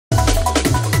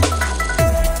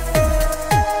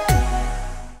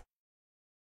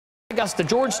Augusta,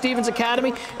 George Stevens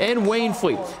Academy, and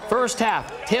Waynfleet. First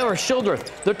half, Taylor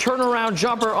Shildreth, the turnaround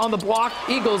jumper on the block.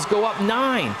 Eagles go up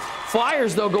 9.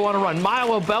 Flyers, though, go on a run.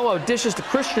 Milo Bello dishes to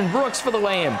Christian Brooks for the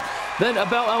lay-in. Then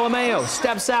Abel Elameo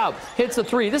steps out, hits the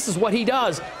 3. This is what he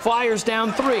does. Flyers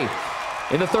down 3.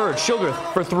 In the third,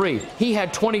 Shildreth for 3. He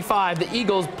had 25. The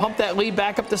Eagles pump that lead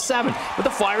back up to 7, but the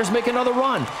Flyers make another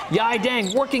run. Yai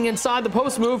Dang working inside the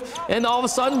post move, and all of a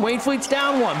sudden, Waynfleet's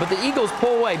down 1, but the Eagles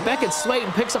pull away. Beckett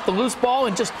Slayton picks up the loose ball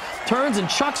and just turns and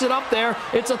chucks it up there.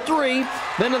 It's a 3.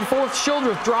 Then in the fourth,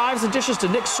 Shildreth drives and dishes to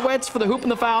Nick Swets for the hoop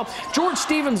and the foul. George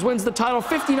Stevens wins the title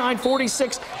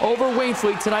 59-46 over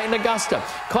Waynfleet tonight in Augusta.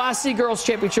 Class C Girls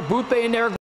Championship, Booth Bay and Narragansett